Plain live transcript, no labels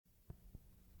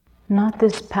Not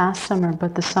this past summer,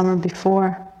 but the summer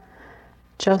before,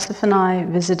 Joseph and I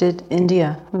visited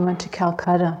India. We went to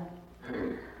Calcutta.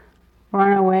 We're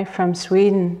on our way from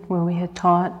Sweden, where we had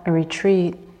taught a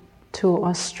retreat, to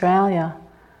Australia.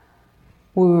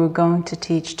 We were going to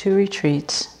teach 2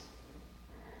 retreats.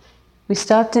 We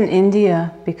stopped in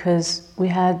India because we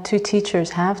had 2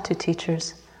 teachers,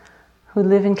 who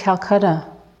live in Calcutta.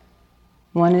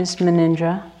 One is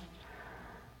Manindra,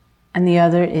 and the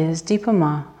other is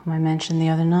Deepama, whom I mentioned the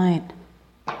other night.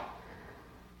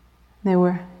 They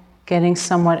were getting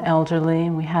somewhat elderly,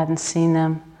 and we hadn't seen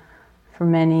them for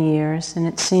many years, and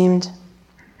it seemed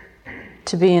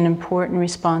to be an important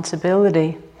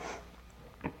responsibility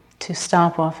to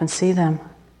stop off and see them.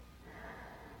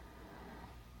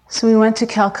 So we went to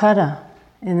Calcutta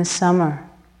in the summer,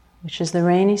 which is the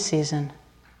rainy season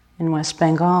in West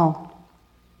Bengal.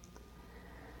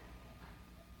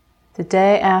 The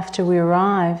day after we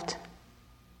arrived,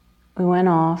 we went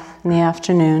off in the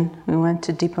afternoon. We went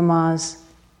to Deepama's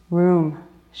room.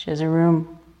 She has a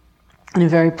room in a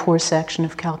very poor section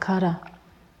of Calcutta.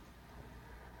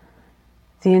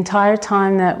 The entire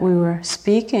time that we were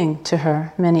speaking to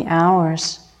her, many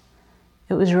hours,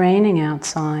 it was raining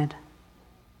outside.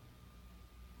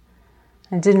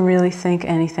 I didn't really think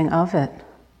anything of it.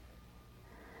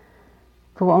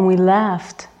 But when we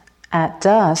left at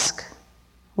dusk,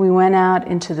 we went out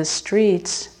into the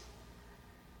streets,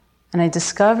 and I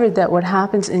discovered that what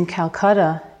happens in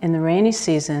Calcutta in the rainy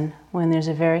season, when there's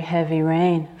a very heavy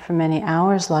rain for many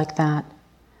hours like that,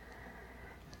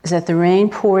 is that the rain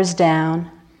pours down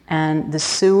and the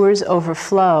sewers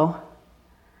overflow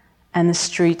and the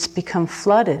streets become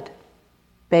flooded,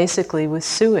 basically with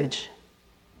sewage.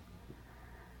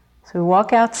 So we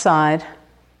walk outside,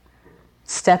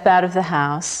 step out of the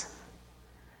house,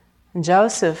 and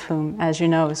Joseph, whom, as you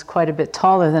know, is quite a bit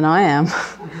taller than I am,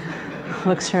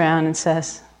 looks around and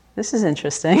says, "This is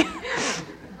interesting."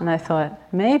 And I thought,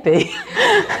 maybe,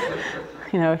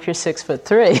 if you're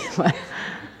 6'3".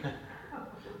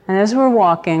 And as we're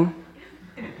walking,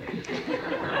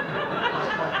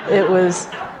 it was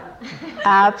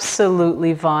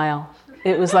absolutely vile.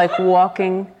 It was like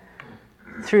walking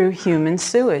through human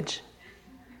sewage.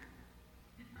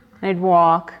 I'd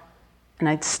walk, and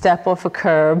I'd step off a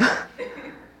curb,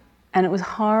 and it was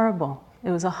horrible.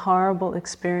 It was a horrible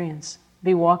experience.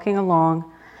 Be walking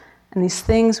along, and these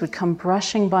things would come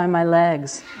brushing by my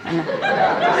legs. And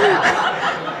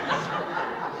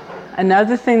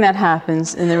another thing that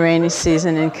happens in the rainy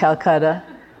season in Calcutta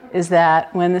is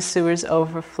that when the sewers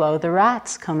overflow, the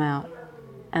rats come out,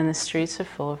 and the streets are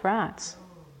full of rats.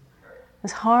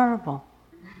 It's horrible.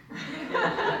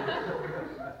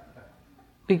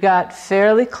 We got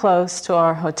fairly close to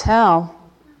our hotel,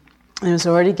 and it was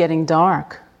already getting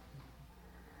dark.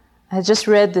 I had just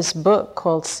read this book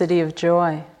called City of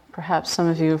Joy. Perhaps some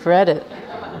of you have read it,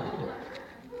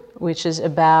 which is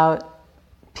about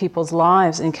people's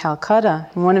lives in Calcutta.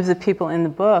 And one of the people in the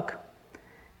book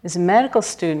is a medical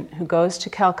student who goes to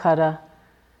Calcutta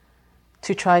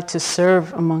to try to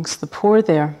serve amongst the poor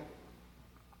there.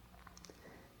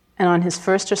 And on his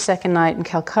first or second night in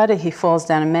Calcutta, he falls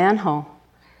down a manhole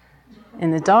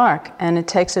in the dark, and it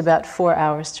takes about 4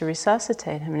 hours to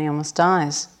resuscitate him, and he almost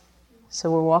dies.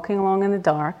 So we're walking along in the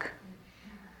dark,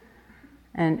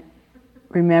 and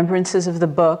remembrances of the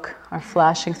book are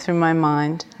flashing through my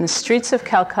mind. And the streets of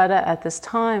Calcutta at this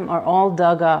time are all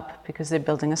dug up because they're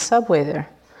building a subway there.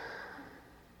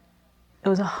 It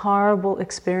was a horrible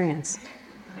experience.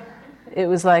 It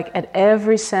was like at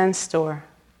every sense store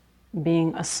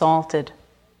being assaulted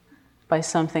by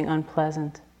something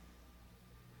unpleasant.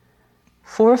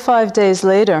 4 or 5 days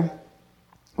later,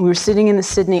 we were sitting in the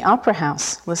Sydney Opera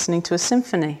House listening to a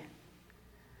symphony.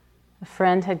 A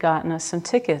friend had gotten us some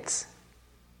tickets.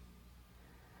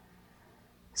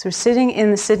 So we're sitting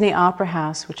in the Sydney Opera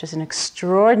House, which is an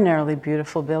extraordinarily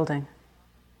beautiful building,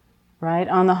 right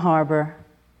on the harbor,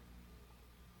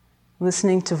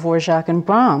 listening to Dvorak and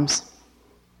Brahms.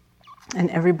 And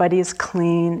everybody is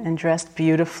clean and dressed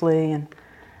beautifully, and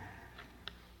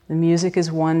the music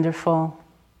is wonderful.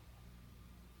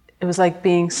 It was like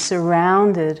being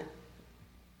surrounded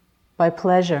by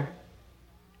pleasure.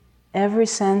 Every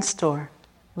sense store.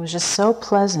 It was just so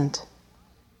pleasant.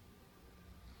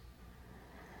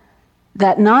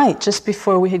 That night, just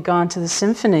before we had gone to the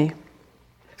symphony,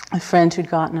 a friend who'd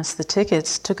gotten us the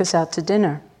tickets took us out to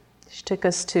dinner. She took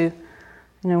us to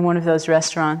one of those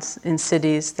restaurants in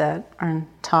cities that are on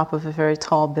top of a very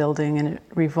tall building, and it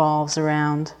revolves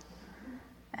around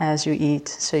as you eat,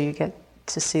 so you get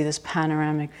to see this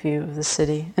panoramic view of the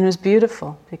city. And it was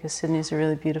beautiful, because Sydney is a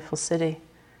really beautiful city.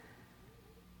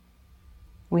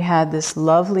 we had this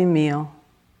lovely meal,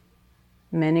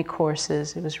 many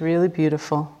courses. It was really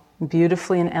beautiful,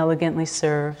 beautifully and elegantly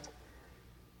served.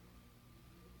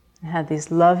 It had these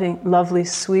lovely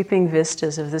sweeping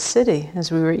vistas of the city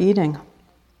as we were eating.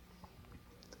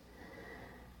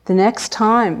 The next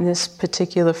time this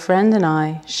particular friend and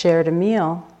I shared a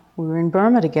meal, we were in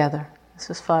Burma together. This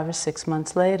was 5 or 6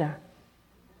 months later.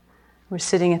 We're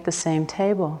sitting at the same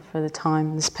table for the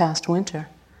time this past winter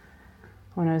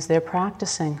when I was there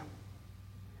practicing.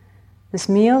 This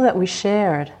meal that we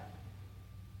shared,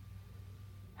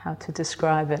 how to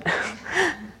describe it?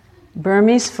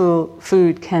 Burmese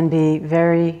food can be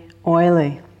very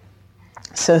oily.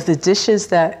 So the dishes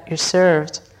that you're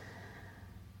served,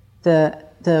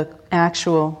 the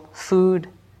actual food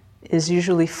is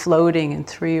usually floating in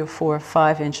 3 or 4 or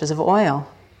 5 inches of oil,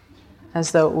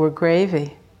 as though it were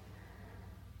gravy.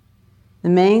 The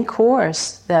main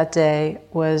course that day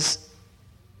was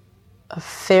a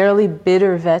fairly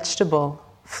bitter vegetable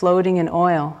floating in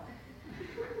oil.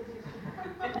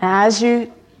 As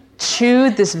you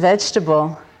chewed this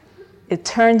vegetable, it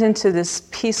turned into this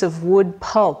piece of wood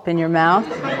pulp in your mouth.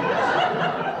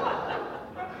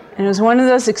 And it was one of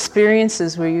those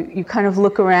experiences where you kind of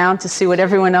look around to see what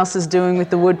everyone else is doing with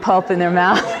the wood pulp in their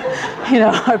mouth.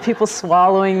 Are people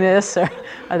swallowing this, or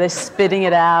are they spitting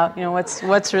it out?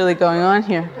 What's really going on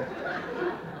here?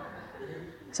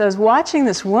 So I was watching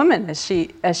this woman as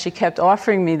she kept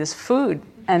offering me this food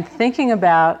and thinking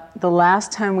about the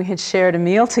last time we had shared a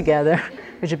meal together,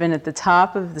 which had been at the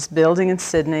top of this building in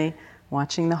Sydney,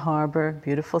 watching the harbor,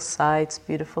 beautiful sights,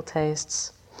 beautiful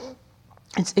tastes.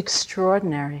 It's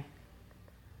extraordinary.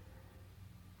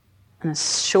 On a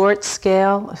short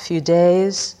scale, a few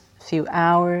days, a few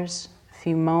hours, a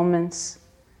few moments.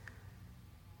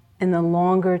 In the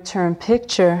longer term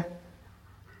picture,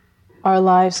 our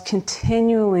lives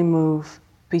continually move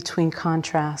between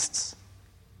contrasts.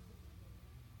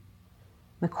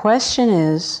 The question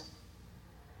is,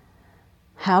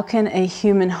 how can a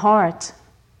human heart,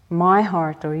 my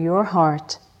heart or your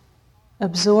heart,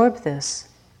 absorb this?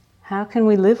 How can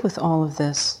we live with all of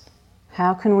this?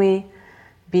 How can we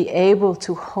be able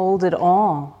to hold it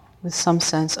all with some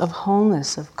sense of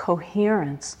wholeness, of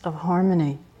coherence, of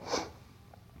harmony?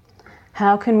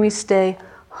 How can we stay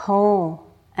whole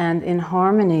and in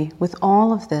harmony with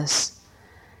all of this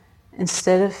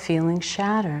instead of feeling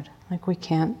shattered, like we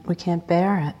can't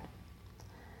bear it?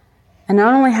 And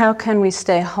not only how can we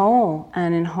stay whole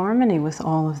and in harmony with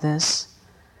all of this,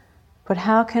 but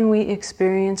how can we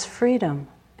experience freedom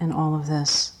in all of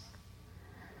this?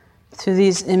 Through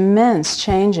these immense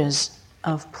changes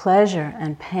of pleasure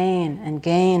and pain and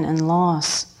gain and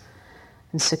loss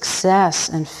and success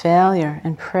and failure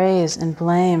and praise and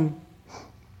blame,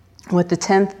 what the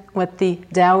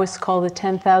Taoists call the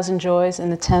 10,000 joys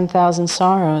and the 10,000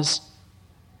 sorrows,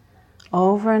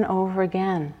 over and over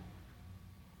again.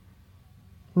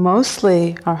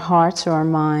 Mostly our hearts or our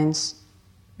minds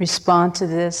respond to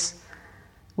this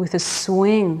with a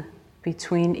swing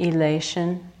between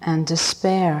elation and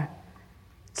despair.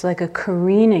 It's like a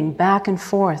careening back and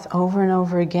forth over and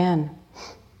over again.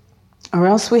 Or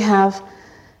else we have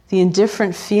the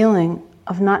indifferent feeling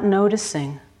of not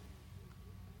noticing,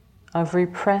 of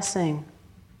repressing,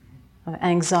 of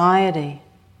anxiety,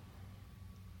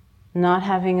 not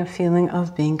having a feeling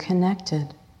of being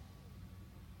connected.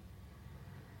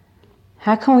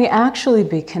 How can we actually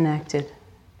be connected,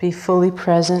 be fully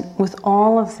present with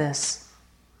all of this,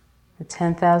 the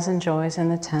 10,000 joys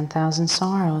and the 10,000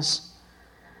 sorrows,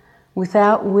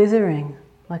 without withering,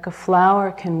 like a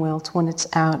flower can wilt when it's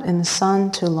out in the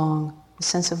sun too long, the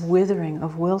sense of withering,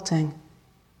 of wilting?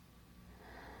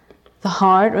 The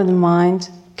heart or the mind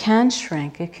can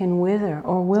shrink, it can wither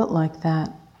or wilt like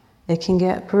that. It can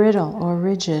get brittle or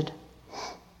rigid.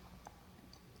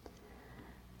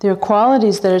 There are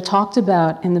qualities that are talked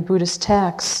about in the Buddhist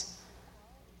texts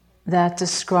that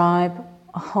describe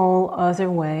a whole other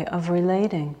way of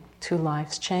relating to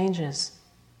life's changes,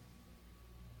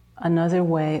 another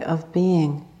way of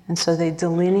being, and so they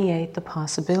delineate the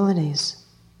possibilities.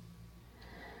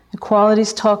 The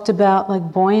qualities talked about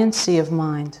like buoyancy of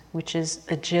mind, which is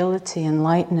agility and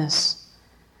lightness,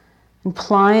 and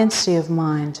pliancy of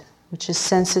mind, which is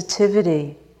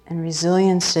sensitivity and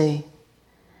resiliency.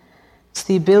 It's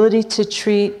the ability to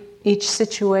treat each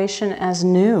situation as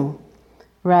new,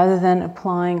 rather than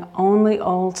applying only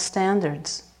old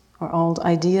standards or old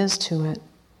ideas to it.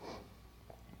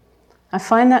 I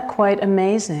find that quite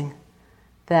amazing,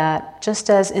 that just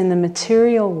as in the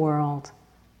material world,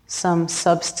 some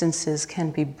substances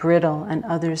can be brittle and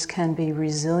others can be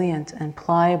resilient and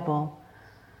pliable,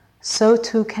 so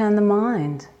too can the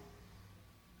mind.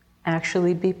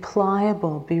 Actually be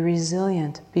pliable, be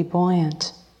resilient, be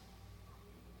buoyant.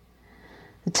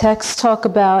 The texts talk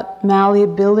about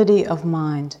malleability of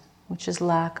mind, which is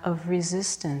lack of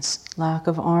resistance, lack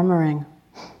of armoring.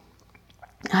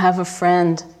 I have a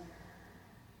friend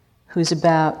who's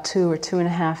about 2 or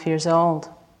 2.5 years old,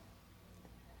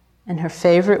 and her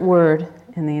favorite word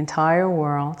in the entire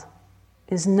world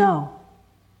is no.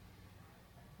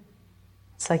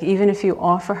 It's like even if you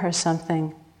offer her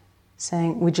something,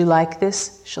 saying, "Would you like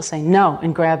this?" she'll say no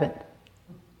and grab it.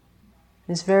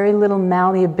 There's very little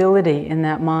malleability in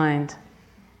that mind.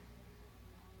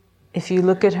 If you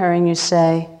look at her and you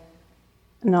say,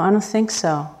 "No, I don't think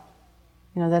so.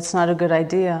 That's not a good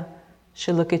idea,"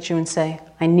 she'll look at you and say,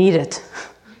 "I need it."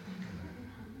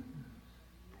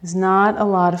 There's not a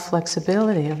lot of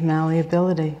flexibility, of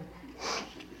malleability.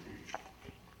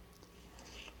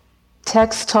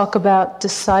 Texts talk about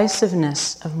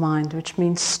decisiveness of mind, which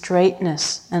means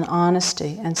straightness and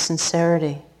honesty and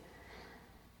sincerity.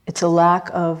 It's a lack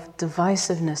of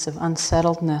divisiveness, of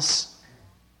unsettledness.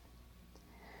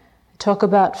 They talk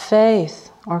about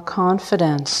faith or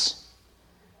confidence,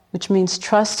 which means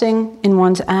trusting in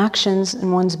one's actions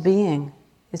and one's being.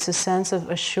 It's a sense of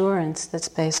assurance that's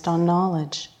based on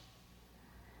knowledge.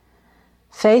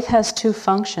 Faith has 2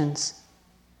 functions.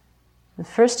 The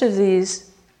first of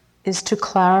these is to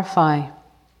clarify.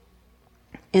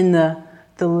 In the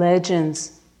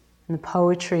legends, in the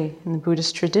poetry, in the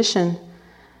Buddhist tradition,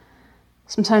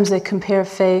 sometimes they compare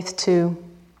faith to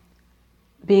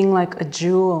being like a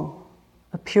jewel,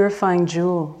 a purifying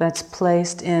jewel that's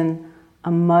placed in a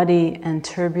muddy and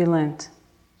turbulent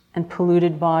and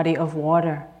polluted body of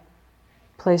water.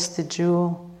 Place the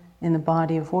jewel in the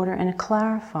body of water and it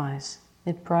clarifies,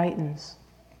 it brightens.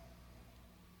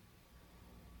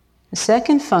 The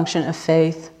second function of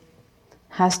faith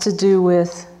has to do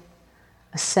with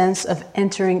a sense of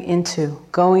entering into,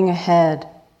 going ahead,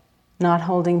 not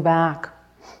holding back.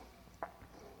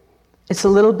 It's a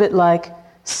little bit like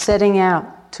setting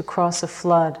out to cross a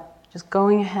flood, just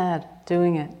going ahead,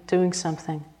 doing it, doing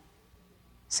something.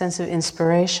 Sense of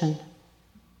inspiration.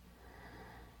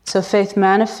 So faith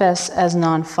manifests as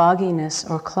non-fogginess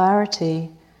or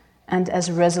clarity and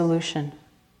as resolution,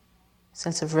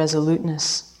 sense of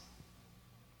resoluteness.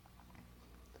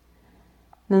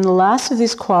 Then the last of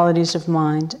these qualities of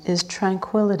mind is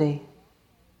tranquility.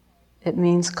 It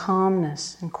means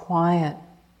calmness and quiet,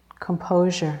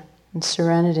 composure and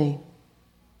serenity.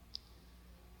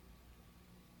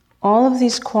 All of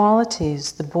these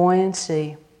qualities, the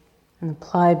buoyancy and the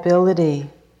pliability,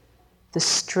 the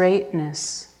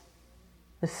straightness,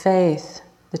 the faith,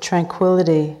 the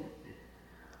tranquility,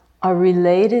 are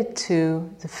related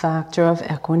to the factor of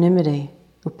equanimity,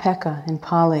 upekkha in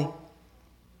Pali.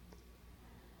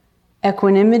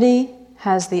 Equanimity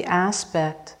has the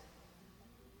aspect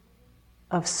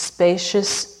of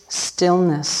spacious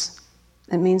stillness.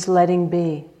 It means letting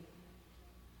be,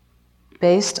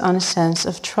 based on a sense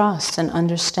of trust and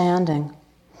understanding.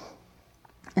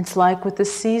 It's like with the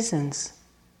seasons.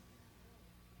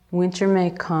 Winter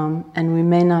may come and we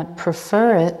may not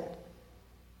prefer it,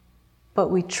 but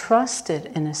we trust it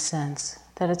in a sense,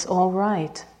 that it's all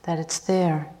right, that it's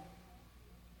there.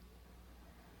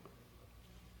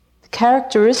 The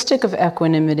characteristic of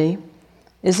equanimity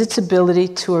is its ability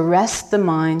to arrest the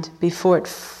mind before it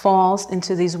falls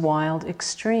into these wild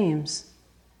extremes,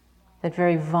 that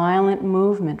very violent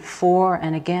movement for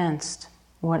and against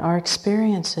what our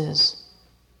experience is.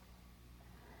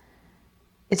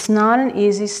 It's not an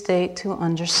easy state to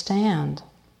understand.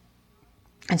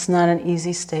 It's not an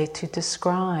easy state to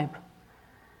describe,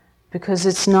 because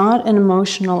it's not an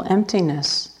emotional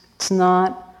emptiness. It's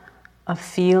not a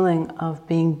feeling of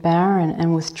being barren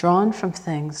and withdrawn from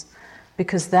things,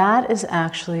 because that is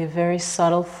actually a very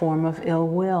subtle form of ill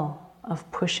will, of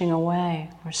pushing away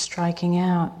or striking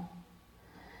out.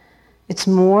 It's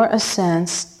more a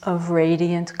sense of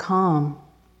radiant calm.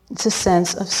 It's a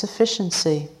sense of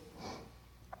sufficiency.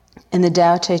 In the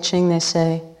Tao Te Ching they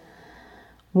say,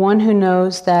 one who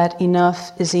knows that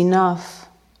enough is enough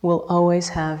will always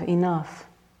have enough.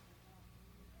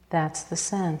 That's the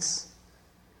sense.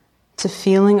 It's a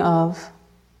feeling of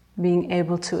being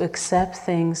able to accept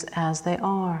things as they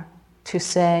are, to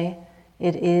say,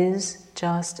 it is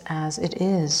just as it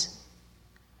is.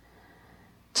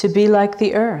 To be like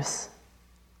the earth.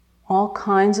 All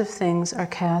kinds of things are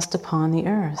cast upon the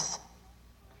earth.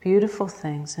 Beautiful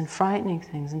things and frightening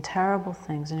things and terrible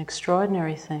things and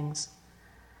extraordinary things.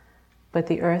 But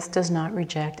the earth does not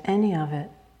reject any of it.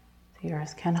 The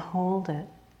earth can hold it,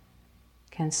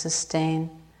 can sustain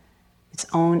its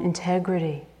own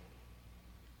integrity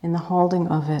in the holding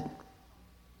of it.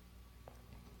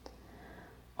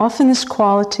 Often this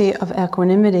quality of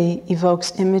equanimity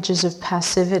evokes images of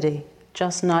passivity,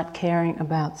 just not caring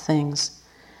about things,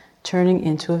 turning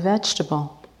into a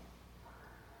vegetable.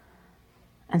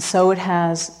 And so it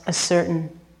has a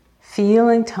certain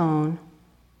feeling tone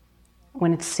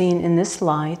when it's seen in this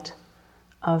light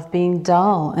of being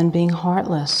dull and being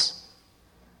heartless.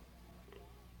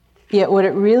 Yet what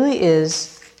it really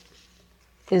is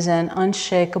an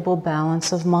unshakable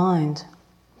balance of mind.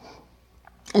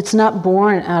 It's not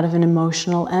born out of an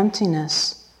emotional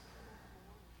emptiness,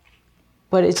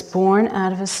 but it's born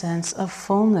out of a sense of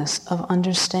fullness, of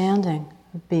understanding,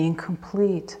 of being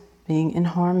complete, being in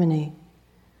harmony.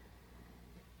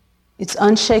 Its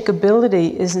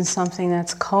unshakability isn't something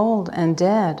that's cold and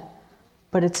dead,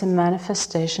 but it's a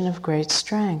manifestation of great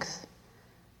strength,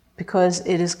 because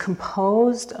it is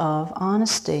composed of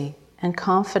honesty and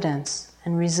confidence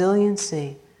and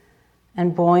resiliency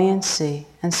and buoyancy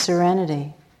and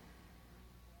serenity.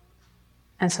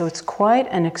 And so it's quite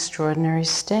an extraordinary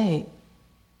state.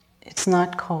 It's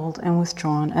not cold and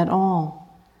withdrawn at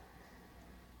all.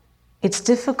 It's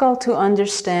difficult to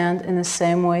understand in the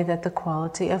same way that the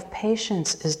quality of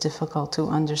patience is difficult to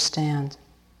understand.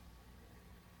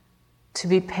 To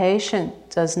be patient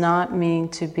does not mean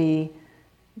to be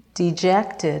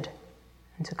dejected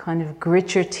and to kind of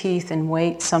grit your teeth and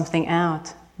wait something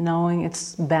out, knowing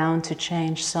it's bound to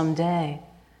change someday.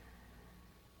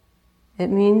 It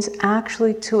means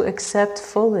actually to accept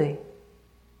fully.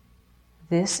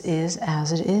 This is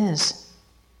as it is.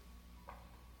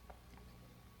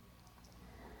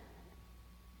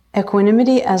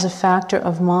 Equanimity as a factor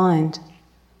of mind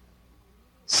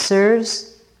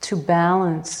serves to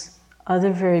balance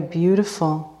other very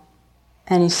beautiful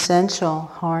and essential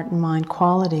heart and mind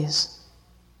qualities.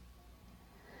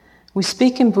 We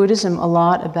speak in Buddhism a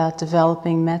lot about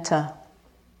developing metta.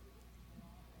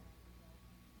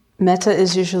 Metta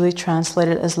is usually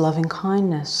translated as loving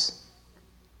kindness.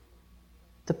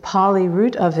 The Pali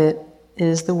root of it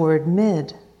is the word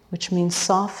mid, which means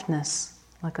softness,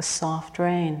 like a soft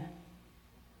rain.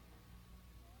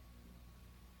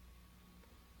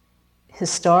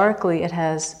 Historically, it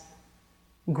has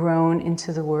grown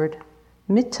into the word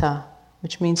mitta,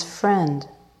 which means friend.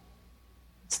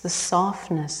 It's the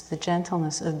softness, the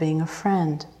gentleness of being a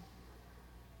friend.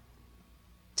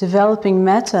 Developing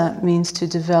metta means to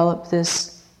develop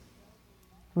this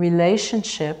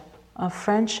relationship of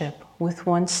friendship with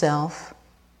oneself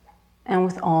and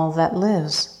with all that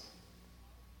lives.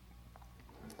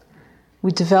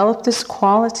 We develop this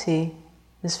quality,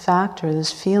 this factor,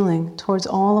 this feeling towards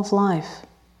all of life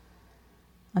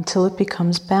until it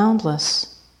becomes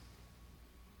boundless.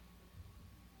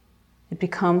 It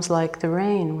becomes like the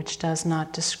rain, which does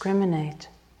not discriminate,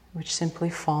 which simply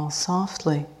falls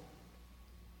softly.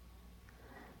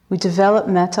 We develop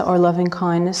metta or loving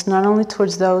kindness not only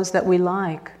towards those that we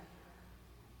like,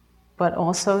 but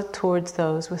also towards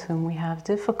those with whom we have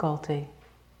difficulty,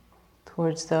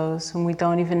 towards those whom we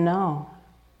don't even know.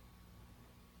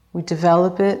 We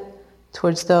develop it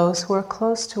towards those who are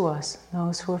close to us,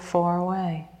 those who are far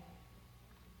away.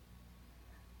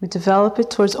 We develop it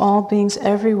towards all beings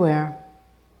everywhere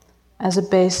as a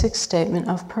basic statement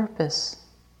of purpose,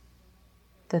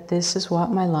 that this is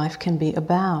what my life can be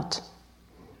about.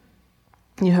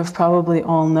 You have probably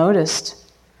all noticed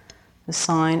the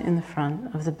sign in the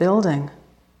front of the building.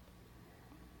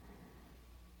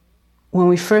 When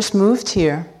we first moved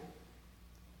here,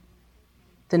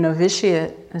 the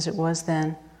novitiate, as it was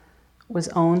then, was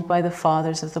owned by the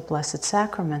Fathers of the Blessed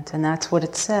Sacrament, and that's what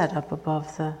it said up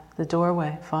above the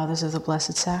doorway, Fathers of the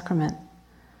Blessed Sacrament.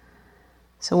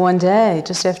 So one day,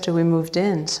 just after we moved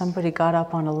in, somebody got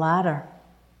up on a ladder,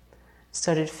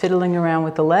 started fiddling around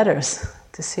with the letters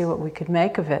to see what we could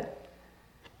make of it.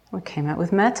 We came out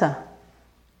with metta.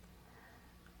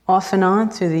 Off and on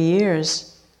through the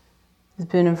years, there's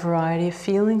been a variety of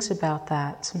feelings about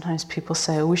that. Sometimes people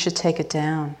say, oh, we should take it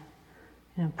down.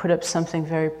 Put up something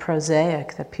very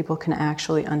prosaic that people can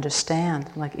actually understand,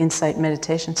 like Insight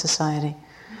Meditation Society.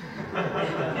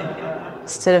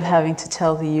 Instead of having to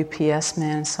tell the UPS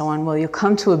man and so on, well, you'll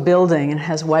come to a building and it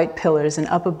has white pillars and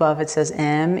up above it says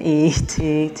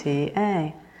METTA.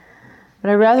 But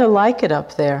I rather like it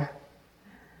up there,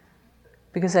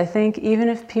 because I think even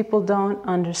if people don't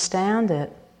understand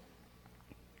it,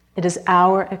 it is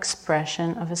our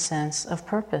expression of a sense of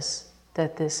purpose,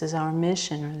 that this is our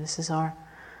mission, or this is our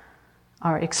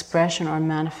expression, our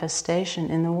manifestation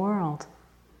in the world,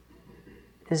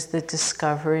 is the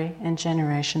discovery and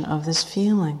generation of this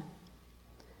feeling.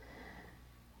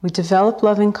 We develop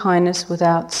loving kindness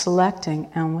without selecting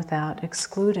and without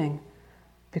excluding,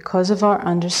 because of our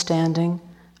understanding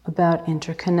about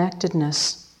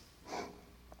interconnectedness.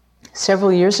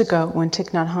 Several years ago, when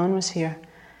Thich Nhat Hanh was here,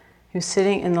 he was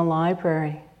sitting in the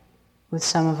library with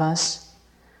some of us,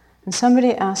 and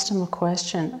somebody asked him a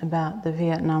question about the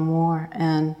Vietnam War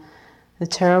and the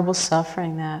terrible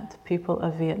suffering that the people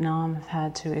of Vietnam have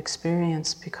had to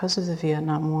experience because of the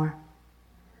Vietnam War.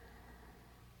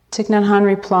 Thich Nhat Hanh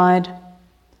replied,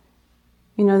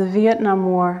 "You know, the Vietnam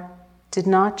War did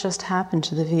not just happen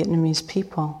to the Vietnamese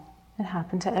people, it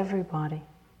happened to everybody."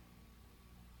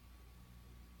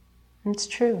 And it's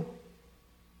true.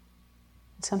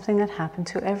 It's something that happened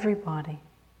to everybody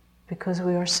because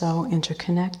we are so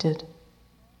interconnected.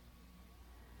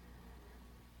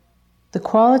 The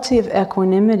quality of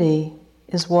equanimity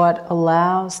is what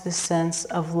allows this sense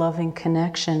of loving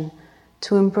connection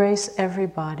to embrace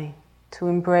everybody, to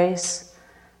embrace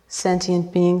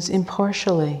sentient beings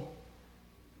impartially,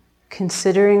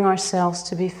 considering ourselves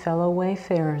to be fellow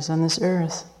wayfarers on this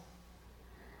earth.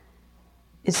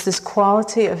 It's this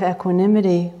quality of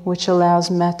equanimity which allows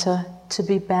metta to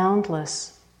be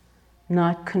boundless,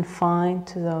 not confined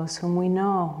to those whom we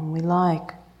know, whom we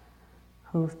like,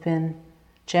 who've been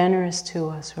generous to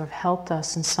us, who have helped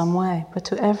us in some way, but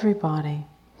to everybody.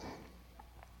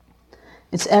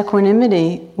 It's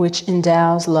equanimity which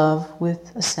endows love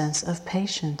with a sense of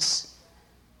patience,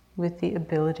 with the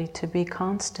ability to be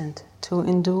constant, to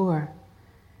endure,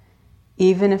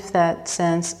 even if that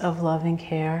sense of loving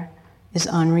care is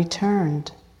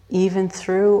unreturned, even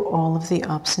through all of the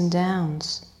ups and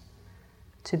downs,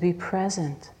 to be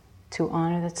present, to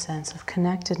honor that sense of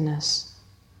connectedness.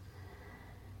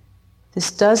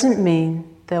 This doesn't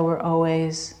mean that we're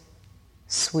always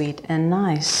sweet and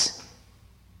nice.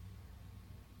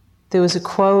 There was a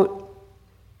quote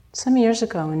some years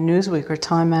ago in Newsweek or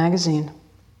Time magazine.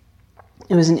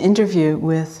 It was an interview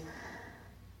with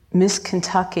Miss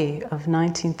Kentucky of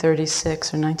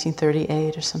 1936 or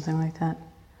 1938 or something like that.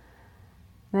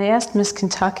 And they asked Miss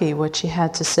Kentucky what she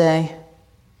had to say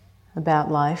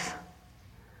about life.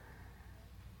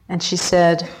 And she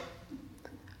said,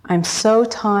 I'm so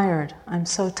tired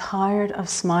of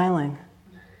smiling.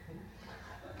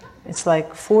 It's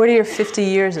like 40 or 50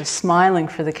 years of smiling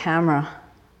for the camera.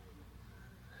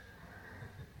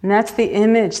 And that's the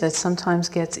image that sometimes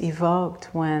gets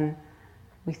evoked when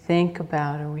we think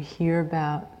about or we hear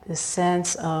about this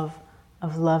sense of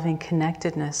loving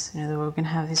connectedness. You know, that we're going to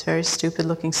have these very stupid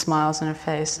looking smiles on our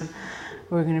face and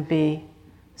we're going to be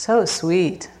so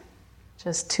sweet,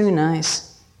 just too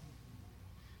nice.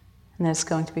 And that's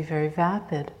going to be very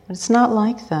vapid. But it's not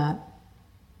like that.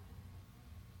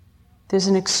 There's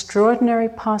an extraordinary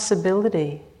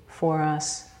possibility for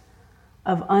us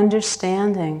of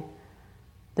understanding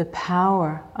the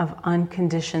power of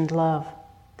unconditioned love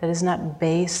that is not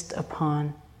based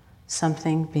upon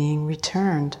something being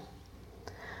returned.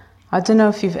 I don't know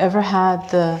if you've ever had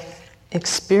the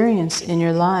experience in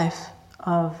your life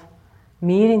of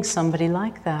meeting somebody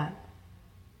like that.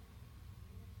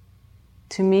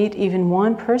 To meet even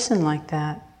one person like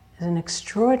that is an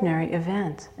extraordinary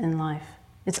event in life.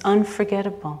 It's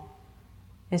unforgettable.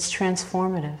 It's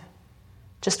transformative.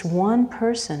 Just one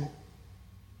person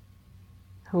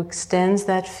who extends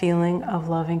that feeling of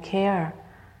loving care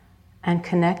and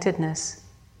connectedness,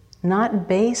 not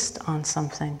based on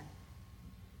something.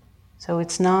 So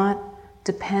it's not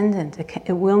dependent.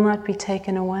 It will not be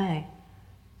taken away,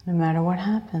 no matter what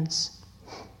happens.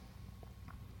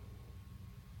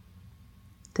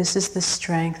 This is the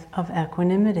strength of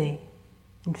equanimity,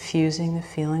 infusing the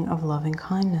feeling of loving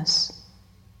kindness.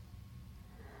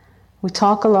 We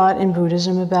talk a lot in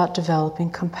Buddhism about developing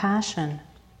compassion.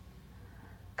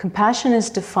 Compassion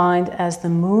is defined as the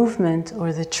movement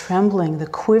or the trembling, the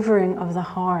quivering of the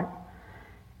heart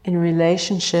in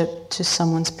relationship to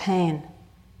someone's pain,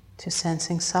 to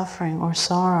sensing suffering or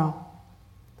sorrow.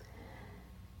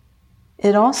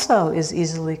 It also is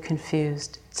easily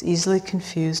confused. It's easily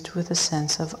confused with a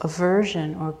sense of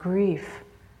aversion or grief,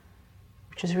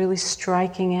 which is really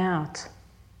striking out.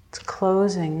 It's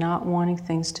closing, not wanting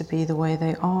things to be the way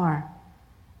they are.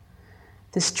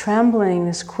 This trembling,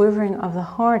 this quivering of the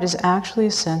heart is actually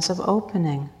a sense of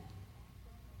opening.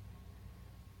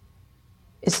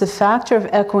 It's the factor of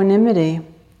equanimity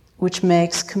which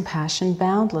makes compassion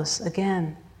boundless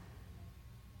again,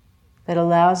 that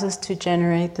allows us to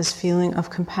generate this feeling of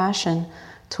compassion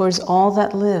towards all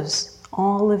that lives,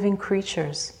 all living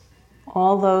creatures,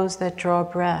 all those that draw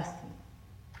breath,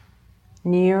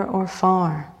 near or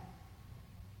far.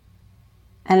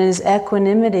 And it is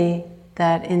equanimity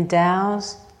that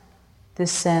endows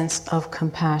this sense of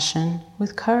compassion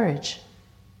with courage,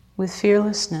 with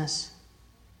fearlessness,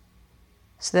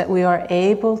 so that we are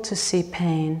able to see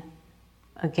pain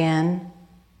again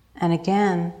and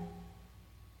again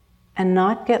and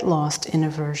not get lost in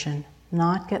aversion,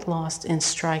 not get lost in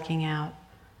striking out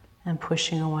and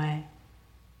pushing away,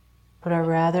 but are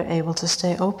rather able to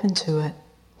stay open to it.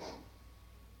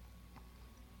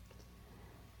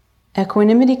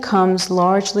 Equanimity comes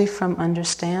largely from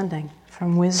understanding,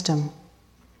 from wisdom.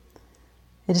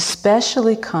 It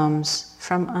especially comes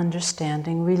from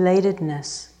understanding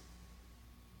relatedness,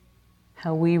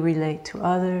 how we relate to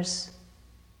others,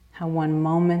 how one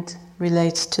moment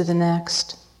relates to the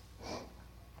next.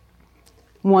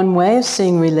 One way of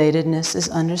seeing relatedness is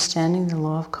understanding the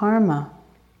law of karma.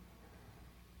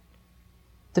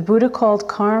 The Buddha called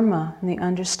karma, and the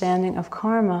understanding of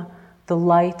karma, the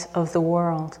light of the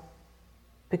world,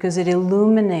 because it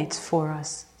illuminates for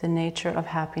us the nature of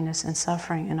happiness and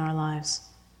suffering in our lives,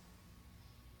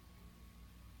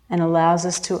 and allows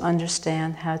us to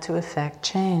understand how to effect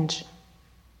change.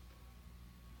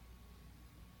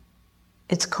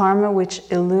 It's karma which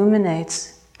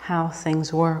illuminates how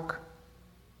things work.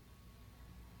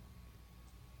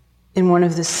 In one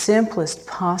of the simplest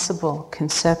possible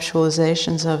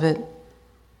conceptualizations of it,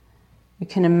 you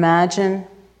can imagine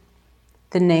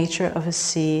the nature of a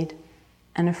seed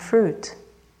and a fruit.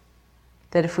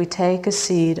 That if we take a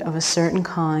seed of a certain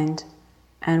kind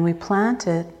and we plant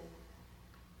it,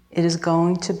 it is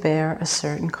going to bear a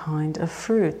certain kind of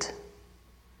fruit.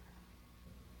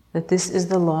 That this is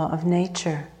the law of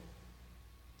nature.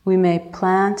 We may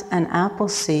plant an apple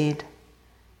seed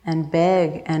and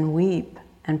beg and weep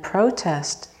and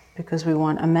protest because we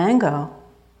want a mango,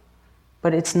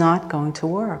 but it's not going to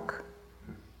work.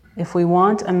 If we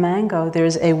want a mango,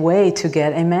 there's a way to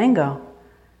get a mango,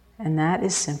 and that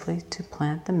is simply to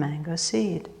plant the mango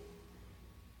seed.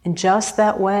 In just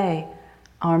that way,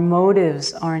 our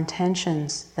motives, our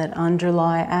intentions that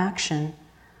underlie action,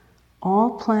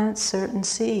 all plant certain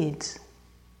seeds.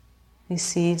 These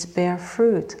seeds bear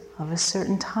fruit of a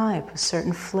certain type, a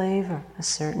certain flavor, a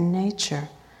certain nature.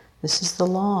 This is the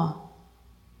law.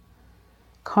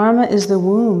 Karma is the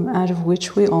womb out of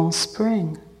which we all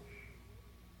spring.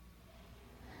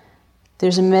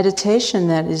 There's a meditation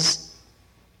that is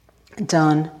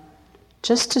done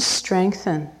just to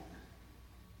strengthen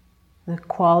the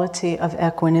quality of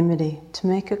equanimity, to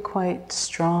make it quite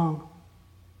strong.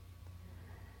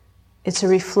 It's a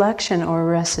reflection or a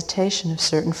recitation of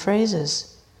certain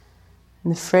phrases.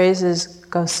 And the phrases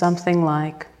go something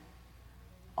like,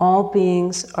 all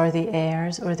beings are the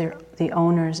heirs or the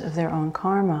owners of their own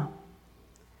karma.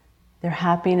 Their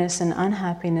happiness and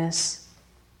unhappiness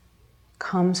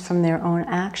comes from their own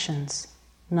actions,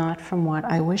 not from what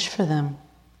I wish for them.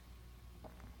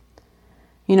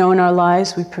 You know, in our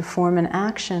lives we perform an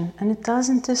action and it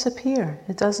doesn't disappear.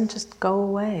 It doesn't just go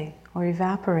away or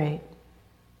evaporate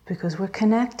because we're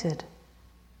connected.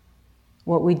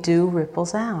 What we do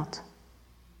ripples out.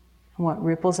 And what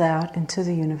ripples out into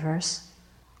the universe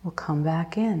will come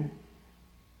back in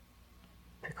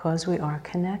because we are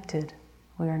connected.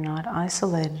 We are not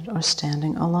isolated or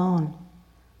standing alone.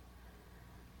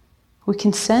 We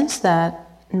can sense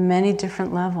that in many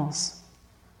different levels.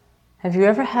 Have you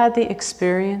ever had the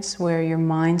experience where your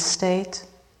mind state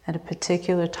at a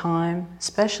particular time,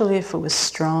 especially if it was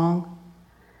strong,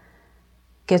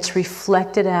 gets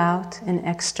reflected out in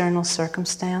external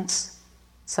circumstance?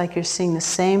 It's like you're seeing the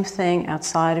same thing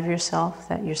outside of yourself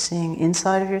that you're seeing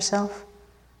inside of yourself.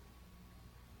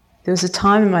 There was a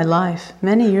time in my life,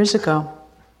 many years ago,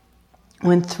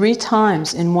 when 3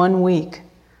 times in 1 week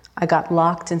I got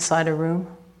locked inside a room.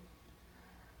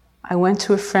 I went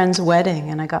to a friend's wedding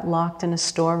and I got locked in a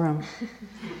storeroom.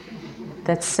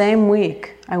 That same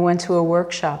week, I went to a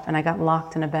workshop and I got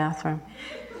locked in a bathroom.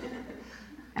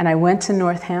 And I went to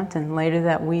Northampton later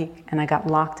that week and I got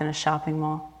locked in a shopping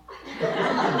mall.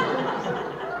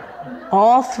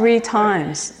 All 3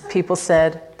 times, people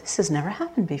said, this has never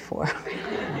happened before.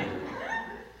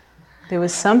 There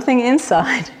was something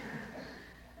inside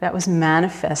that was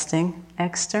manifesting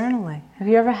externally. Have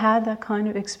you ever had that kind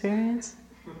of experience?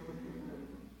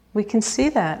 We can see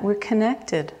that. We're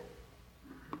connected.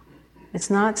 It's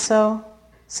not so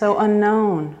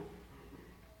unknown.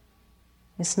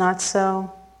 It's not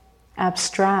so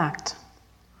abstract.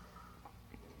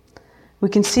 We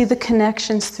can see the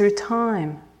connections through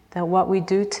time, that what we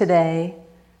do today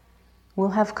will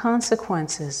have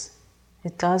consequences.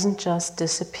 It doesn't just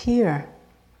disappear.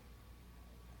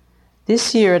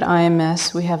 This year at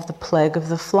IMS we have the plague of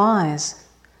the flies.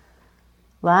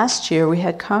 Last year we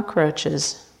had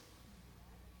cockroaches.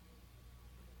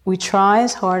 We try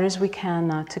as hard as we can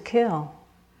not to kill.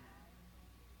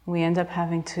 We end up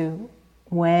having to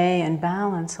weigh and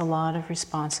balance a lot of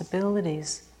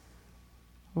responsibilities,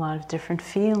 a lot of different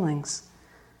feelings.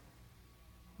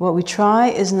 What we try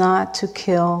is not to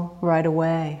kill right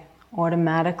away,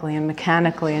 automatically and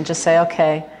mechanically, and just say,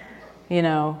 okay,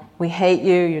 we hate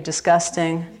you, you're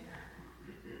disgusting,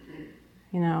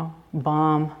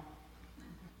 bomb.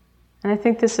 And I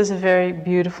think this is a very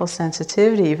beautiful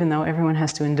sensitivity, even though everyone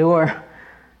has to endure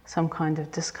some kind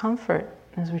of discomfort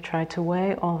as we try to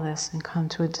weigh all this and come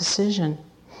to a decision.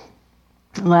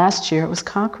 Last year it was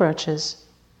cockroaches.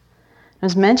 I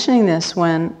was mentioning this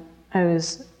when I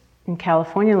was in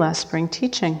California last spring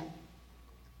teaching,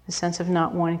 the sense of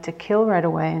not wanting to kill right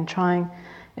away and trying,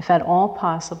 if at all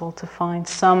possible, to find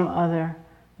some other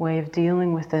way of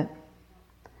dealing with it.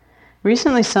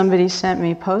 Recently somebody sent me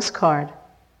a postcard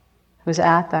who was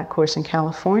at that course in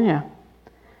California.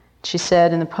 She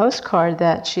said in the postcard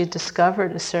that she had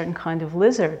discovered a certain kind of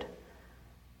lizard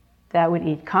that would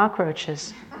eat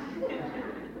cockroaches.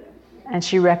 And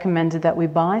she recommended that we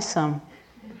buy some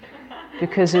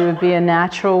because it would be a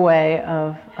natural way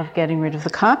of getting rid of the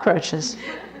cockroaches.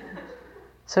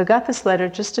 So I got this letter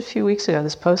just a few weeks ago,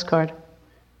 this postcard,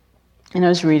 and I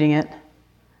was reading it.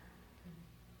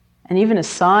 And even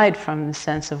aside from the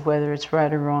sense of whether it's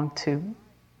right or wrong to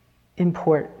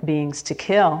import beings to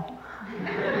kill,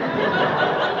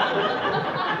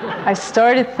 I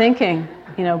started thinking,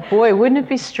 boy, wouldn't it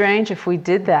be strange if we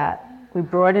did that? We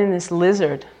brought in this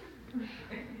lizard.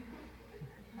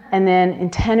 And then in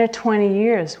 10 or 20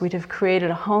 years, we'd have created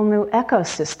a whole new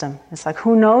ecosystem. It's like,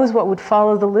 who knows what would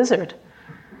follow the lizard?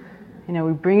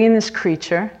 We bring in this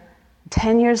creature.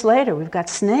 10 years later, we've got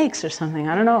snakes or something.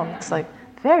 I don't know. It's like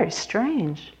very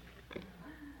strange.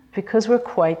 Because we're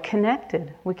quite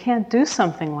connected. We can't do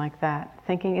something like that,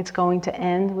 thinking it's going to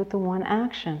end with the one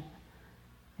action.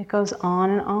 It goes on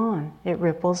and on. It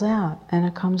ripples out and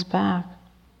it comes back.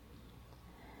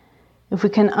 If we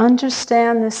can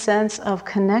understand this sense of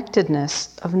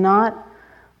connectedness, of not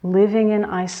living in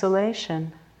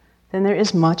isolation, then there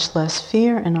is much less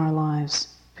fear in our lives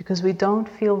because we don't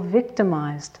feel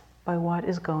victimized by what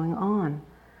is going on.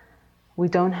 We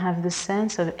don't have the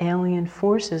sense of alien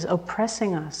forces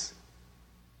oppressing us.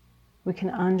 We can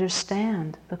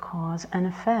understand the cause and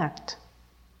effect.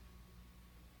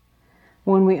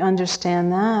 When we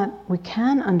understand that, we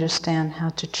can understand how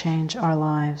to change our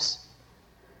lives.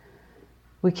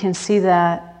 We can see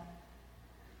that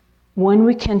when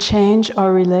we can change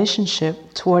our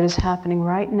relationship to what is happening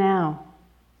right now,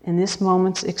 in this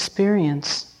moment's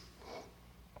experience,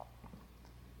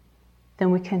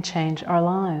 then we can change our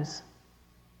lives.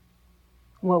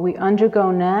 What we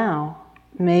undergo now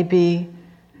may be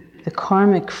the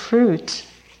karmic fruit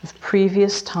of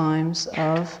previous times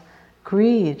of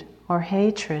greed or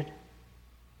hatred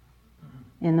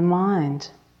in the mind.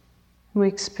 We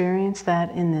experience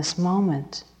that in this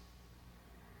moment.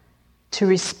 To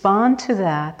respond to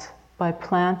that by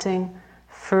planting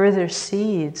further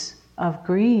seeds of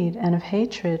greed and of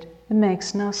hatred, it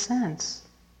makes no sense.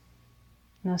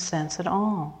 No sense at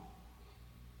all.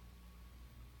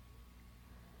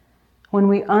 When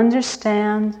we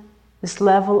understand this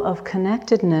level of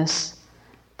connectedness,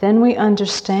 then we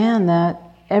understand that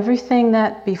everything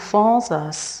that befalls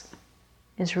us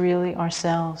is really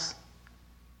ourselves.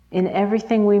 In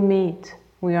everything we meet,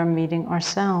 we are meeting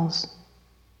ourselves.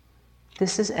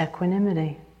 This is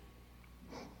equanimity.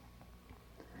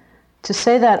 To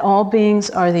say that all beings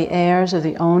are the heirs or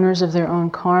the owners of their own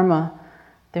karma,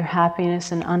 their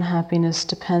happiness and unhappiness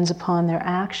depends upon their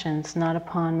actions, not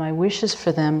upon my wishes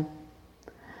for them,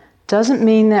 doesn't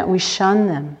mean that we shun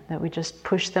them, that we just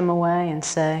push them away and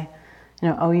say,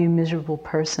 oh, you miserable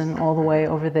person all the way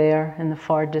over there in the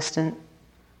far distant,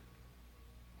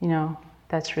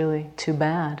 that's really too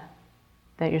bad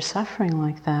that you're suffering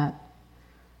like that.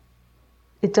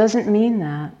 It doesn't mean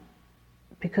that,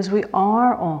 because we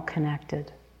are all connected.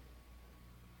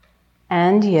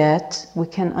 And yet, we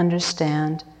can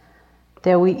understand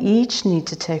that we each need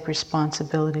to take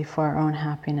responsibility for our own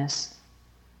happiness.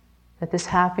 That this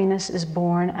happiness is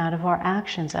born out of our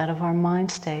actions, out of our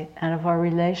mind state, out of our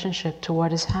relationship to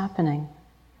what is happening.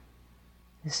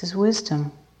 This is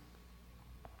wisdom.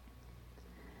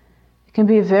 It can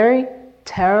be a very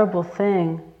terrible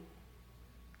thing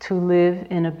to live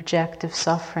in objective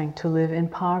suffering, to live in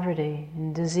poverty,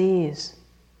 in disease.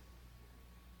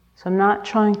 So I'm not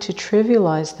trying to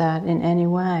trivialize that in any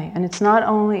way. And it's not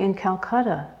only in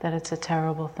Calcutta that it's a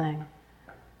terrible thing.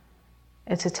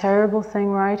 It's a terrible thing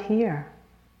right here.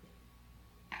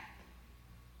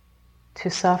 To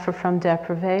suffer from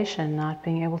deprivation, not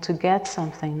being able to get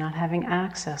something, not having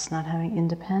access, not having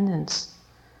independence.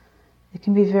 It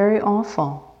can be very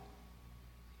awful.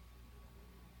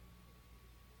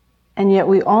 And yet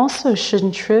we also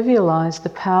shouldn't trivialize the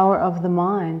power of the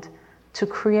mind to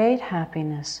create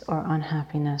happiness or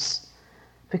unhappiness,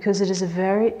 because it is a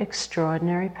very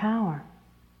extraordinary power.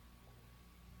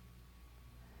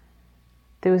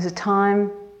 There was a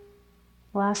time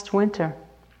last winter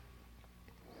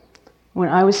when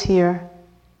I was here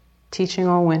teaching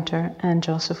all winter and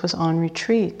Joseph was on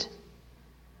retreat.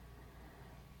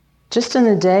 Just on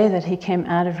the day that he came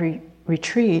out of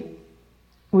retreat,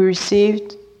 we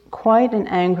received quite an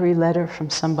angry letter from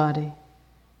somebody.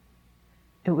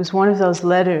 It was one of those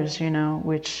letters,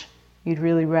 which you'd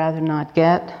really rather not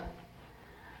get,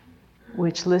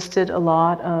 which listed a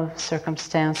lot of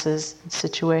circumstances and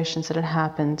situations that had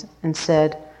happened and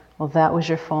said, well, that was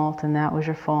your fault, and that was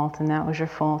your fault, and that was your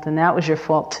fault, and that was your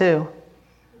fault too.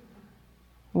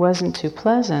 It wasn't too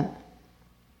pleasant.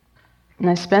 And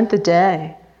I spent the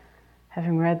day,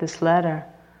 having read this letter,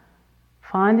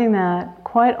 finding that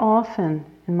quite often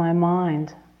in my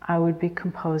mind, I would be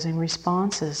composing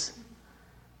responses.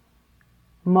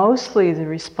 Mostly the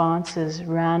responses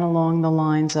ran along the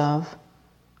lines of,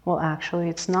 well, actually,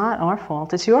 it's not our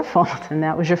fault, it's your fault, and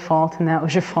that was your fault, and that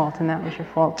was your fault, and that was your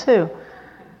fault too.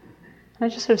 And I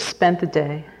just sort of spent the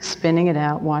day spinning it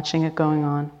out, watching it going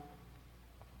on.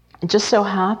 It just so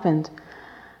happened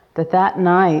that that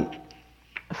night,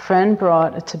 a friend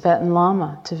brought a Tibetan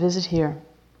Lama to visit here.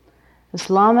 This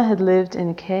Lama had lived in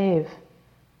a cave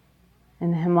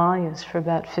in the Himalayas for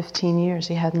about 15 years.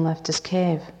 He hadn't left his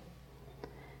cave.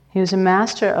 He was a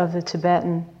master of the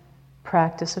Tibetan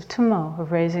practice of Tummo,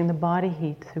 of raising the body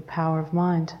heat through power of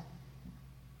mind.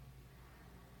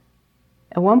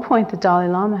 At one point, the Dalai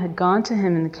Lama had gone to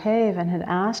him in the cave and had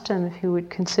asked him if he would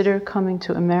consider coming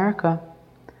to America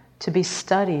to be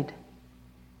studied.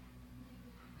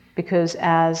 Because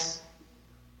as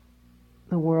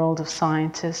the world of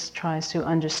scientists tries to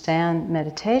understand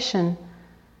meditation,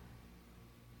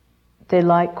 they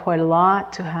like quite a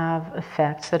lot to have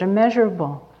effects that are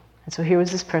measurable. And so here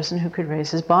was this person who could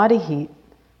raise his body heat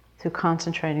through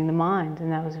concentrating the mind,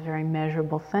 and that was a very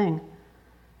measurable thing.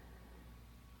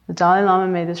 The Dalai Lama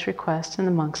made this request, and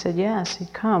the monk said yes,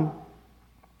 he'd come.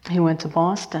 He went to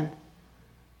Boston.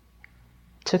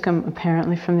 Took him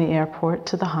apparently from the airport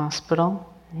to the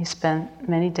hospital, and he spent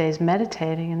many days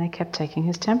meditating, and they kept taking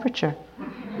his temperature.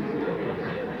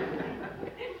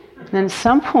 Then at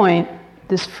some point,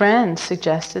 this friend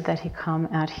suggested that he come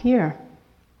out here,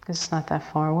 because it's not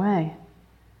that far away.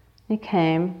 He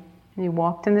came, and he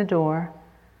walked in the door.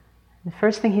 The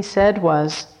first thing he said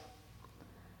was,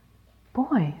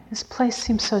 "Boy, this place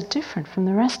seems so different from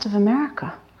the rest of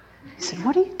America." He said,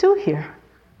 "What do you do here?"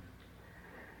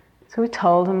 So we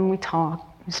told him, we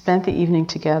talked, we spent the evening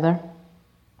together.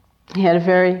 He had a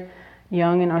very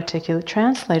young and articulate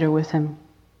translator with him.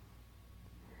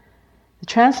 The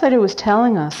translator was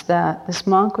telling us that this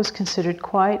monk was considered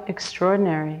quite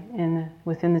extraordinary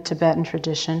within the Tibetan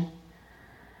tradition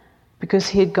because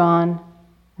he had gone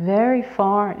very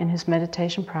far in his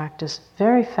meditation practice,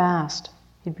 very fast.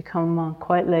 He'd become a monk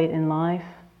quite late in life,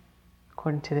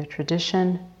 according to their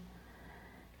tradition.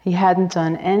 He hadn't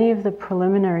done any of the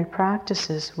preliminary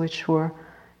practices which were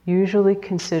usually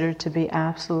considered to be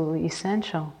absolutely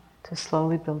essential to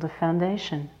slowly build a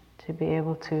foundation, to be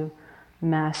able to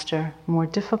master more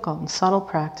difficult and subtle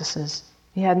practices.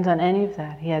 He hadn't done any of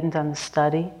that. He hadn't done the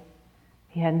study.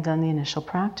 He hadn't done the initial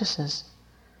practices.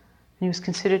 And he was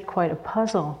considered quite a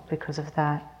puzzle because of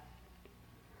that.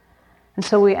 And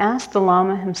so we asked the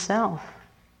Lama himself,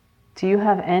 do you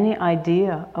have any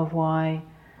idea of why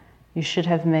you should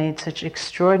have made such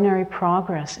extraordinary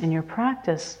progress in your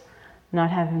practice,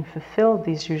 not having fulfilled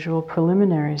these usual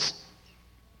preliminaries?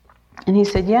 And he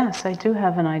said, yes, I do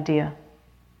have an idea.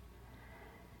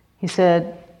 He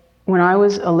said, when I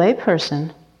was a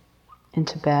layperson in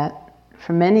Tibet,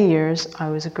 for many years I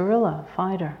was a guerrilla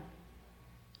fighter.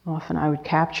 Often I would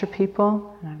capture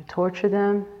people, and I would torture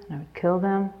them, and I would kill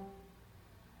them.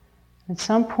 At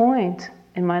some point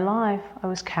in my life, I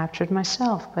was captured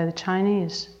myself by the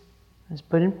Chinese. I was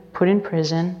put in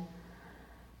prison,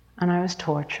 and I was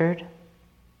tortured,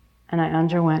 and I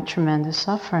underwent tremendous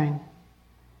suffering.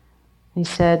 He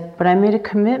said, but I made a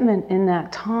commitment in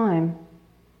that time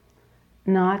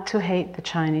not to hate the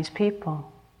Chinese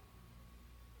people.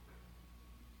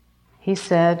 He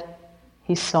said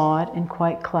he saw it in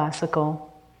quite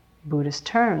classical Buddhist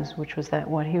terms, which was that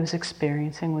what he was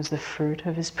experiencing was the fruit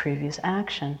of his previous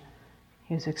action.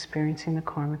 He was experiencing the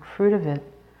karmic fruit of it.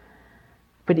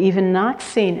 But even not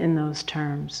seen in those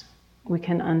terms, we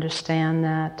can understand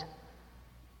that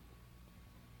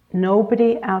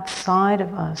nobody outside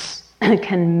of us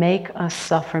can make us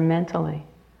suffer mentally.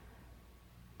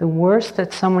 The worst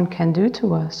that someone can do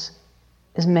to us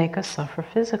is make us suffer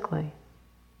physically.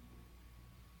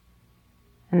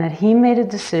 And that he made a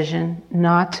decision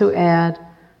not to add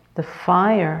the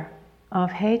fire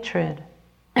of hatred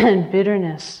and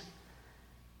bitterness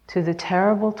to the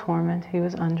terrible torment he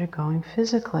was undergoing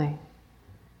physically.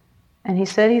 And he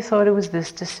said he thought it was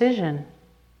this decision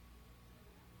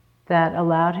that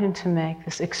allowed him to make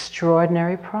this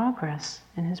extraordinary progress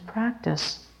in his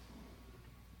practice.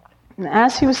 And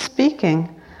as he was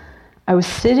speaking, I was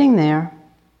sitting there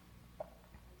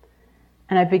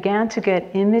and I began to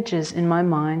get images in my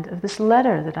mind of this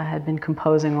letter that I had been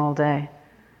composing all day,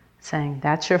 saying,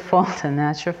 that's your fault, and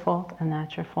that's your fault, and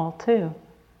that's your fault too.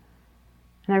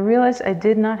 And I realized I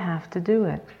did not have to do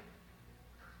it.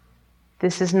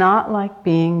 This is not like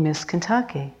being Miss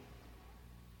Kentucky.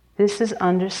 This is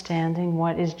understanding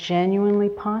what is genuinely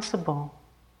possible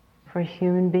for a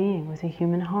human being with a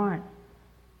human heart.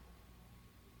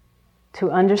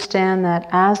 To understand that,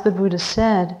 as the Buddha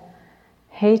said,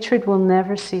 hatred will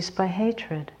never cease by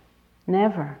hatred.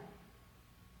 Never.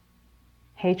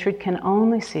 Hatred can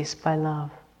only cease by love,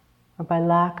 or by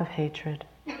lack of hatred.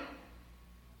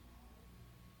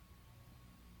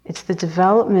 It's the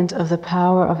development of the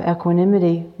power of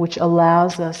equanimity which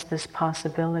allows us this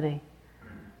possibility.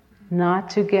 Not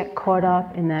to get caught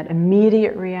up in that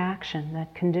immediate reaction,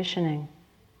 that conditioning.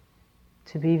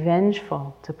 To be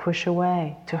vengeful, to push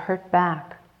away, to hurt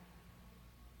back.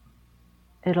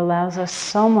 It allows us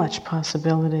so much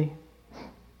possibility.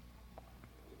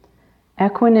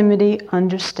 Equanimity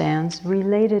understands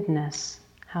relatedness,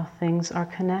 how things are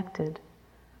connected,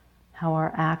 how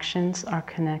our actions are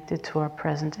connected to our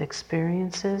present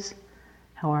experiences,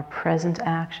 how our present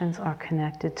actions are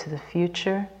connected to the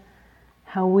future,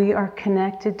 how we are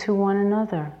connected to one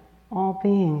another, all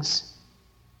beings.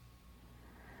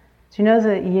 Do you know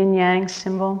the yin-yang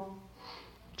symbol?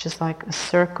 Which is like a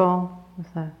circle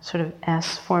with a sort of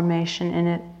S formation in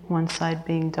it, one side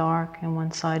being dark and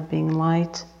one side being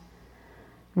light.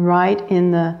 Right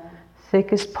in the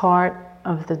thickest part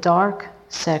of the dark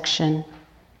section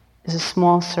is a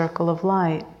small circle of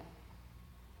light.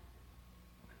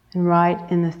 And right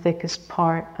in the thickest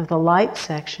part of the light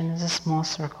section is a small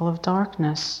circle of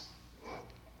darkness.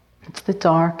 It's the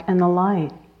dark and the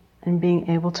light, and being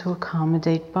able to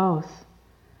accommodate both.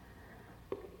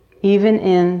 Even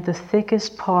in the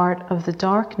thickest part of the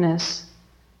darkness,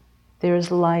 there is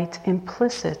light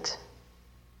implicit.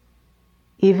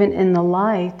 Even in the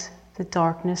light, the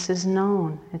darkness is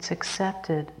known, it's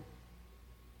accepted,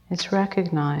 it's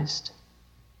recognized.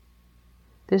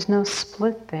 There's no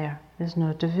split there, there's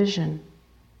no division.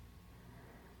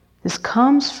 This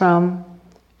comes from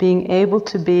being able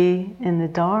to be in the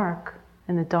dark,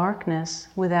 in the darkness,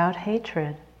 without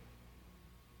hatred,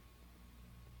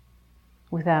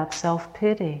 without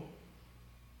self-pity,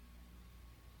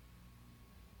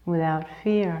 without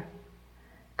fear.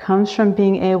 Comes from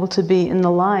being able to be in the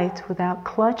light without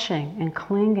clutching and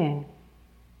clinging,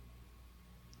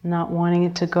 not wanting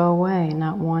it to go away,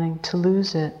 not wanting to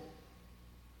lose it.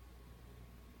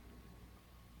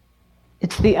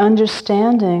 It's the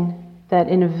understanding that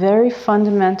in a very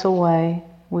fundamental way,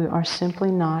 we are simply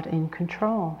not in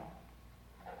control.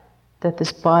 That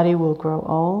this body will grow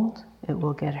old, it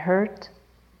will get hurt,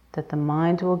 that the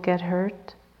mind will get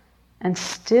hurt, and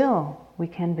still we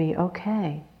can be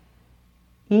okay.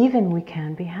 Even we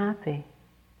can be happy.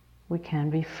 We can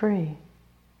be free.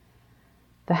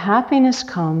 The happiness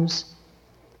comes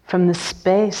from the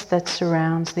space that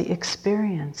surrounds the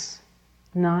experience,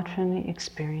 not from the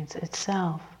experience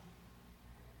itself.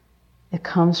 It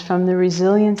comes from the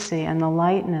resiliency and the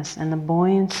lightness and the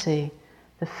buoyancy,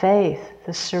 the faith,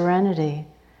 the serenity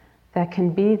that can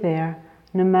be there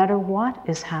no matter what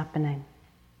is happening,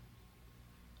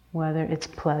 whether it's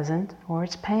pleasant or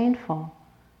it's painful.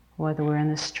 Whether we're in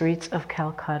the streets of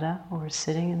Calcutta or we're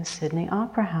sitting in the Sydney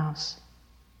Opera House.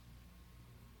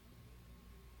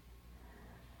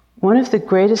 One of the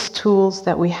greatest tools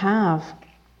that we have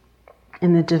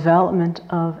in the development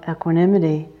of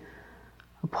equanimity,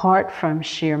 apart from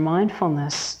sheer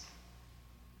mindfulness,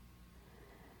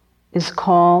 is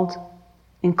called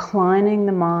inclining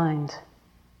the mind.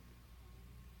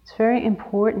 It's very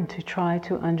important to try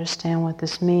to understand what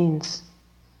this means.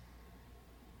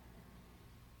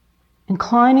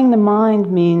 Inclining the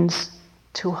mind means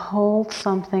to hold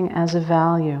something as a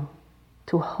value,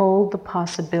 to hold the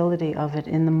possibility of it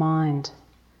in the mind.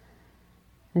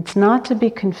 It's not to be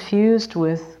confused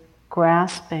with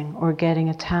grasping or getting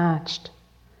attached.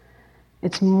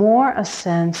 It's more a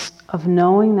sense of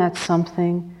knowing that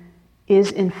something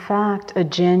is in fact a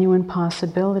genuine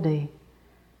possibility,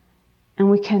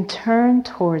 and we can turn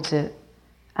towards it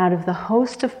out of the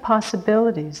host of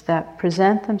possibilities that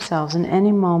present themselves in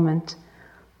any moment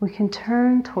We can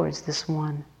turn towards this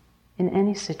one in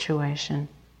any situation.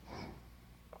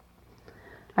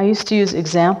 I used to use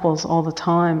examples all the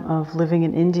time of living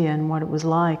in India and what it was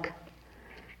like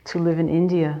to live in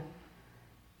India,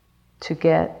 to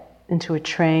get into a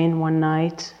train one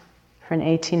night for an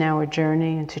 18-hour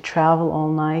journey and to travel all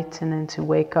night and then to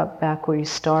wake up back where you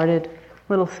started.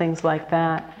 Little things like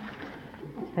that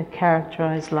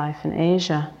characterize life in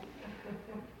Asia.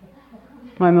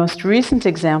 My most recent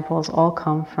examples all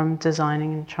come from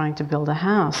designing and trying to build a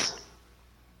house.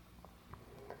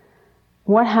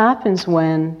 What happens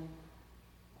when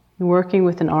you're working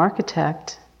with an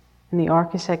architect and the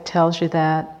architect tells you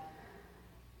that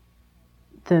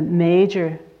the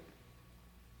major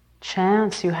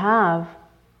chance you have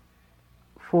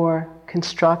for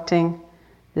constructing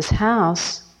this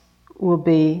house will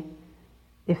be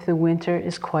if the winter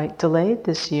is quite delayed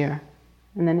this year,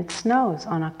 and then it snows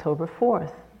on October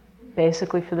 4th,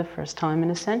 basically for the first time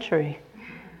in a century?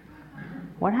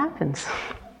 What happens?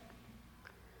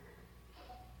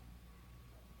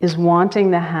 Is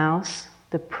wanting the house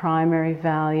the primary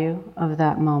value of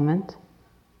that moment,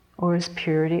 or is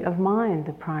purity of mind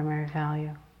the primary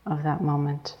value of that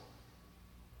moment?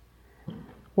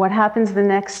 What happens the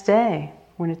next day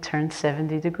when it turns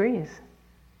 70 degrees?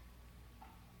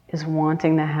 Is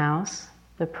wanting the house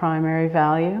the primary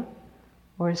value,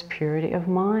 or is purity of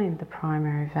mind the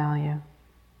primary value?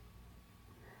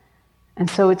 And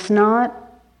so it's not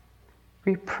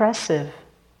repressive.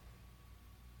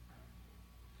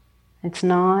 It's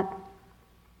not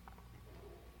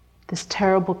this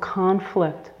terrible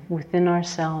conflict within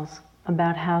ourselves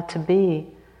about how to be,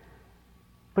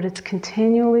 but it's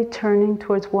continually turning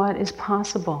towards what is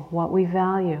possible, what we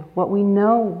value, what we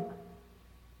know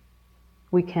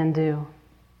we can do.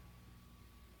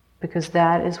 Because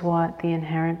that is what the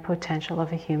inherent potential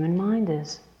of a human mind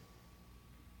is.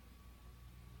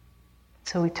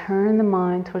 So we turn the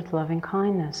mind towards loving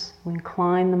kindness. We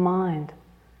incline the mind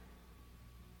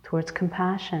towards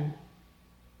compassion.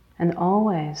 And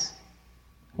always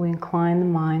we incline the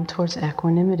mind towards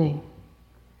equanimity.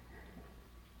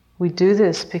 We do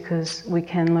this because we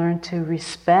can learn to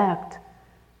respect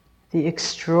the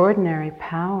extraordinary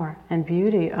power and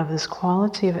beauty of this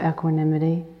quality of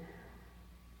equanimity,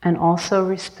 and also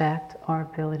respect our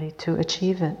ability to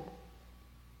achieve it.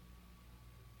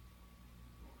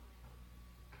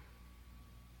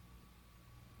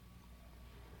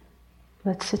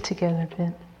 Let's sit together a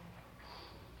bit.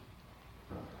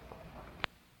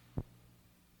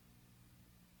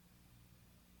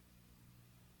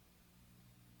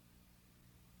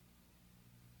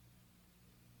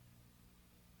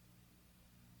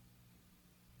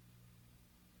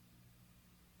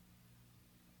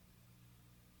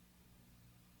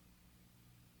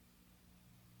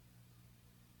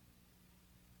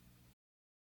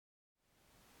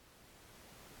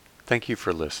 Thank you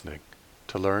for listening.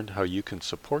 To learn how you can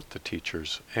support the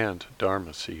teachers and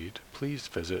Dharma Seed, please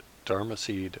visit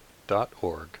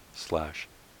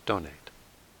dharmaseed.org/donate.